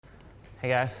Hey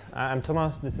guys, I'm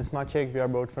Thomas, this is Maciek, we are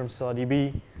both from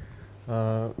ScyllaDB.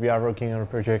 We are working on a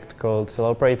project called Scylla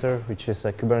Operator, which is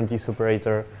a Kubernetes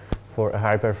operator for a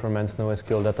high-performance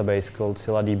NoSQL database called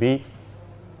ScyllaDB.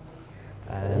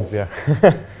 And we are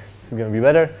this is going to be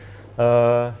better.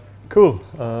 Cool,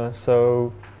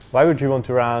 so why would you want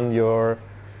to run your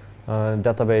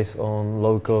database on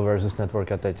local versus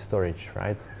network-attached storage,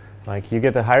 right? Like you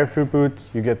get a higher throughput,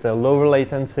 you get a lower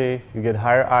latency, you get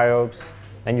higher IOPS,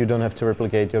 and you don't have to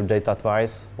replicate your data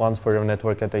twice, once for your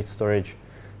network-attached storage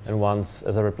and once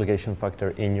as a replication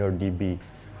factor in your DB.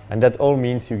 And that all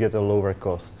means you get a lower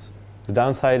cost. The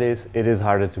downside is it is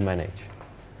harder to manage.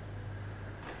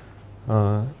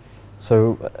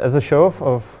 So as a show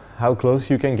of how close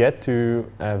you can get to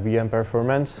VM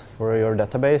performance for your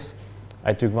database,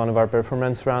 I took one of our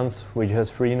performance runs, which has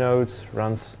 3 nodes,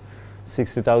 runs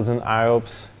 60,000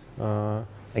 IOPS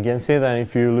against it, and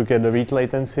if you look at the read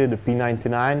latency, the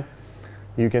P99,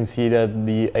 you can see that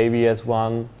the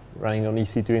AVS1 running on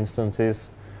EC2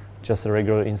 instances, just a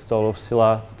regular install of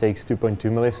Scylla, takes 2.2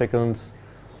 milliseconds.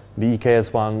 The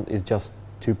EKS1 is just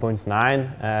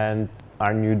 2.9, and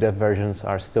our new dev versions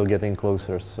are still getting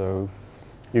closer, so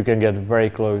you can get very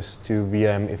close to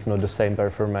VM, if not the same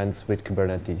performance with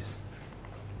Kubernetes.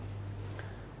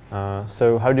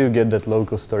 So how do you get that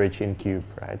local storage in Kube,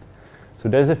 right? So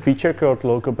there's a feature called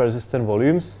local persistent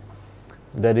volumes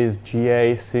that is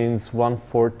GA since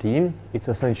 1.14. It's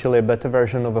essentially a better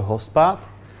version of a host path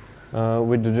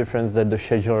with the difference that the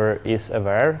scheduler is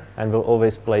aware and will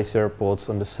always place your pods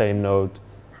on the same node,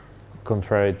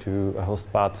 contrary to a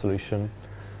host path solution.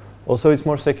 Also, it's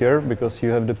more secure because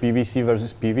you have the PVC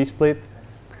versus PV split,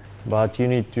 but you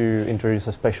need to introduce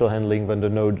a special handling when the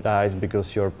node dies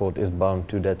because your pod is bound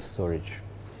to that storage.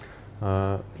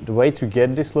 The way to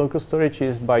get this local storage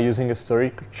is by using a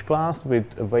storage class with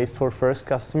a waste for first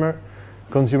customer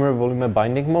consumer volume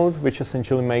binding mode, which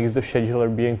essentially makes the scheduler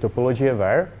being topology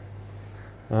aware.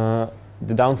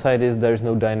 The downside is there is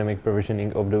no dynamic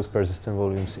provisioning of those persistent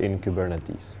volumes in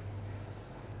Kubernetes.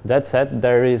 That said,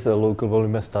 there is a local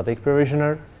volume static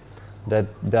provisioner that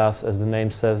does, as the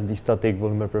name says, the static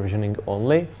volume provisioning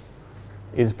only.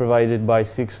 It's provided by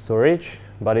SIG storage,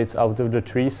 but it's out of the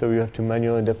tree, so you have to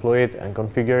manually deploy it and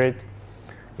configure it.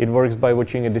 It works by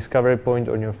watching a discovery point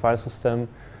on your file system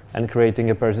and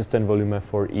creating a persistent volume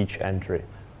for each entry.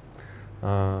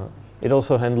 It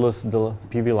also handles the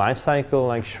PV lifecycle,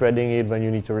 like shredding it when you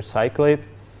need to recycle it.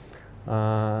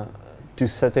 To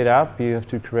set it up, you have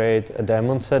to create a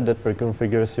daemon set that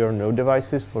preconfigures your node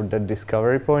devices for that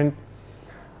discovery point,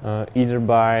 either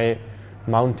by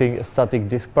mounting a static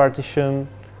disk partition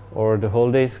or the whole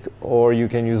disk, or you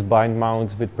can use bind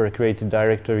mounts with pre-created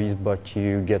directories, but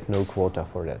you get no quota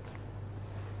for that.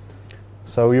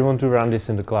 So you want to run this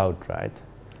in the cloud, right?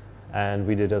 And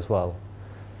we did as well.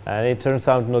 And it turns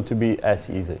out not to be as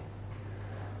easy.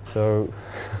 So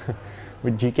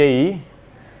with GKE,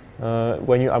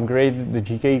 when you upgrade the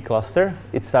GKE cluster,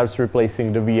 it starts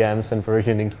replacing the VMs and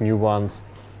provisioning new ones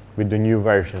with the new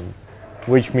version,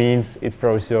 which means it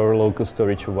throws your local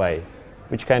storage away,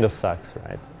 which kind of sucks,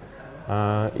 right?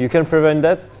 You can prevent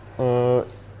that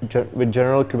with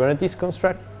general Kubernetes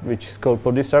construct, which is called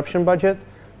pod disruption budget.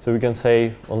 So we can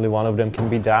say only one of them can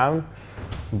be down,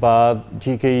 but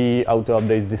GKE auto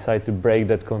updates decide to break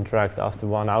that contract after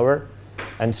 1 hour,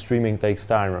 and streaming takes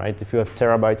time, right? If you have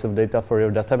terabytes of data for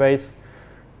your database,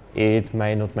 it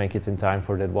may not make it in time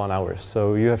for that 1 hour.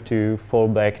 So you have to fall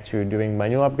back to doing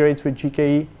manual upgrades with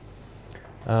GKE.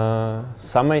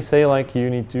 Some may say like you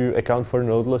need to account for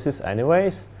node losses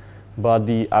anyways, but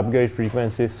the upgrade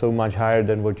frequency is so much higher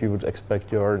than what you would expect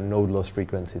your node loss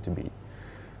frequency to be.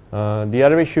 The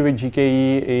other issue with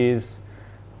GKE is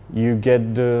you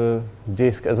get the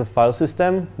disk as a file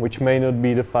system, which may not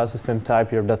be the file system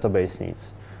type your database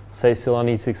needs. Say Scylla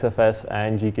needs XFS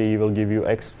and GKE will give you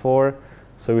X4,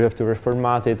 so you have to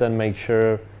reformat it and make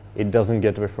sure it doesn't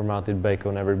get reformatted back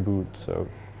on every boot. So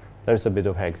there's a bit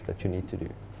of hacks that you need to do.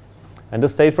 And the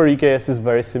state for EKS is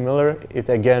very similar. It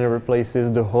again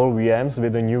replaces the whole VMs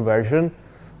with a new version,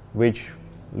 which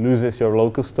loses your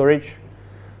local storage.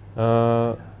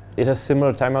 It has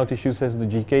similar timeout issues as the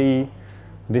GKE.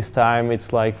 This time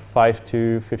it's like 5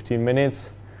 to 15 minutes.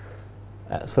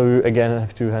 So you again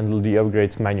have to handle the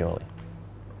upgrades manually.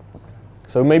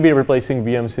 So maybe replacing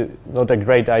VMs is not a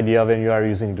great idea when you are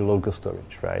using the local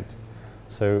storage, right?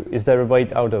 So is there a way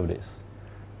out of this?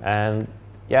 And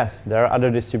yes, there are other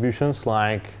distributions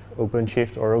like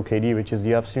OpenShift or OKD, which is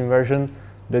the upstream version,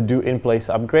 that do in-place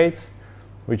upgrades,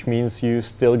 which means you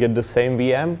still get the same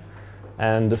VM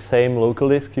and the same local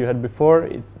disk you had before.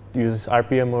 It uses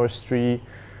RPM OS 3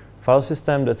 file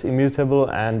system that's immutable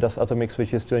and does atomic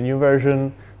switches to a new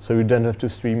version, so you don't have to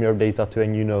stream your data to a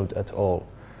new node at all.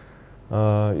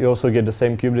 You also get the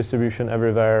same kube distribution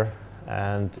everywhere,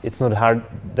 and it's not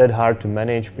that hard to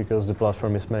manage because the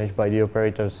platform is managed by the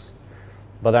operators,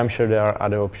 but I'm sure there are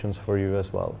other options for you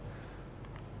as well.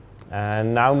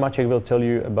 And now Maciek will tell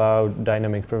you about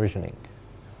dynamic provisioning.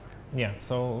 Yeah,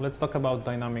 so let's talk about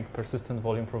dynamic persistent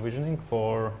volume provisioning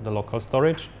for the local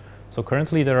storage. So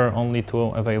currently there are only two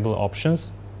available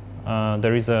options.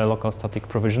 There is a local static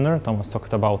provisioner Thomas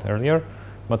talked about earlier,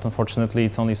 but unfortunately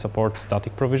it only supports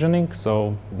static provisioning,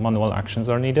 so manual actions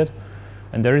are needed.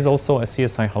 And there is also a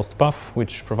CSI host path,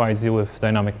 which provides you with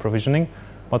dynamic provisioning,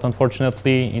 but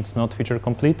unfortunately it's not feature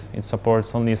complete. It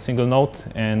supports only a single node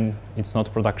and it's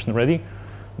not production ready,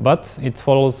 but it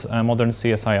follows a modern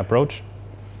CSI approach.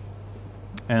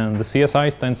 And the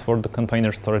CSI stands for the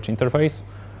Container Storage Interface.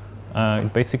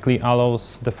 It basically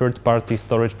allows the third-party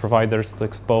storage providers to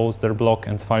expose their block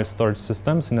and file storage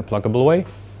systems in a pluggable way.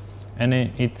 And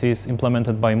it is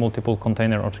implemented by multiple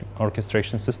container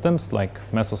orchestration systems like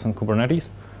Mesos and Kubernetes.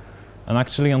 And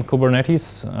actually on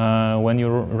Kubernetes, when you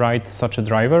write such a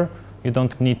driver, you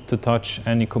don't need to touch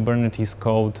any Kubernetes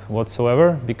code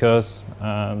whatsoever, because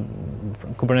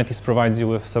Kubernetes provides you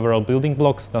with several building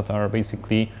blocks that are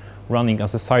basically running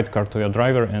as a sidecar to your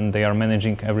driver, and they are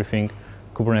managing everything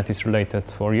Kubernetes related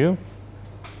for you.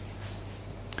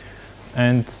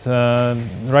 And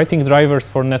writing drivers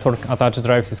for network attached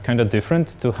drives is kind of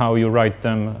different to how you write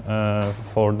them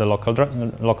for the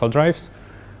local drives.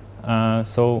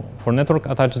 So for network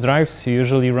attached drives, you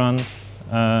usually run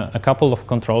a couple of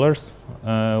controllers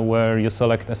where you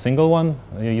select a single one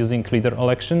using leader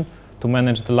election to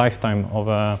manage the lifetime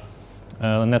of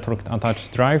network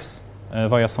attached drives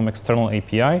via some external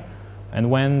API. And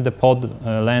when the pod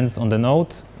lands on the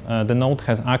node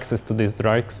has access to this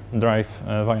drive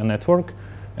via network,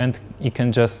 and it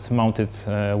can just mount it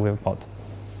with a pod.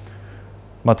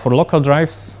 But for local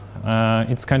drives,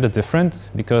 it's kind of different,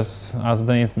 because as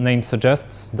the name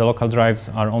suggests, the local drives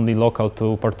are only local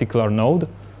to a particular node.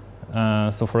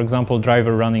 So for example,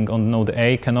 driver running on node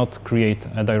A cannot create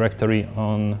a directory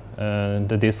on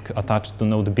the disk attached to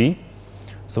node B.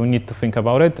 So we need to think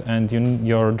about it, and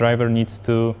your driver needs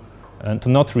to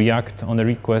not react on the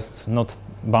requests not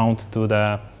bound to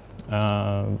the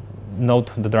node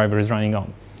the driver is running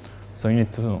on. So you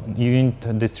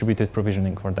need distributed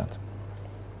provisioning for that.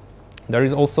 There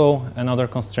is also another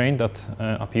constraint that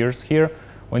appears here.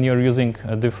 When you're using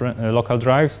different local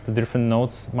drives, the different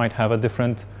nodes might have a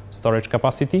different storage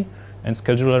capacity, and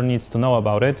scheduler needs to know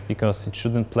about it, because it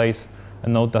shouldn't place a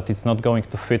node that it's not going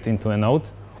to fit into a node.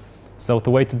 So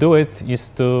the way to do it is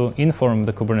to inform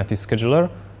the Kubernetes scheduler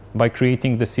by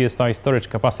creating the CSI storage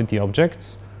capacity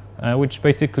objects, which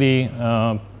basically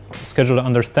scheduler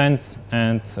understands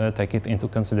and take it into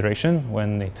consideration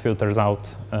when it filters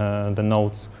out the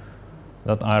nodes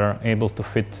that are able to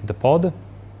fit the pod.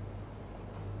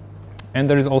 And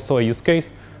there is also a use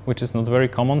case which is not very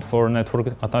common for network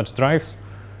attached drives.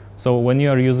 So when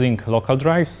you are using local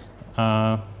drives,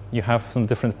 you have some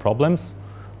different problems.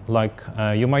 Like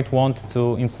you might want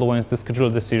to influence the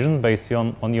scheduler decision based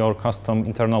on your custom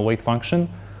internal wait function.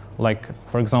 Like,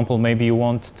 for example, maybe you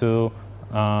want to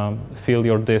fill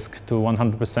your disk to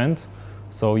 100%.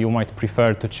 So you might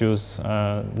prefer to choose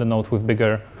the node with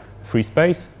bigger free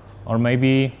space. Or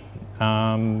maybe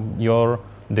your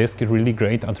disk is really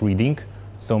great at reading.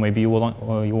 So maybe you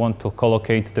want to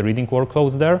collocate the reading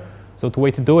workloads there. So the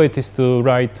way to do it is to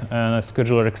write a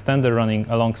scheduler extender running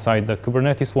alongside the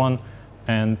Kubernetes one,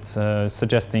 and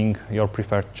suggesting your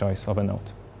preferred choice of a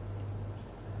node.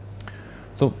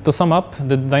 So to sum up,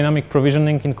 the dynamic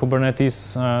provisioning in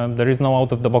Kubernetes, there is no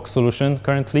out-of-the-box solution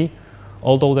currently,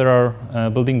 although there are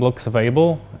building blocks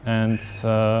available. And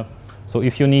so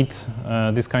if you need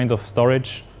this kind of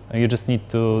storage, you just need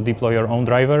to deploy your own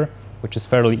driver, which is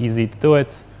fairly easy to do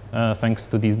it, thanks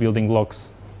to these building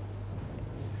blocks.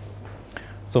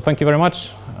 So thank you very much.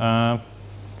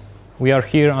 We are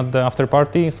here at the after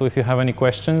party, so if you have any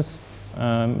questions,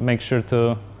 make sure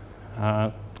to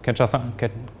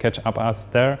catch up us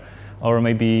there, or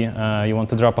maybe you want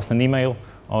to drop us an email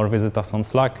or visit us on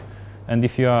Slack. And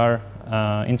if you are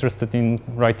interested in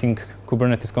writing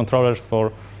Kubernetes controllers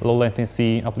for low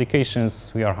latency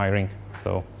applications, we are hiring.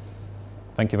 So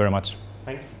thank you very much.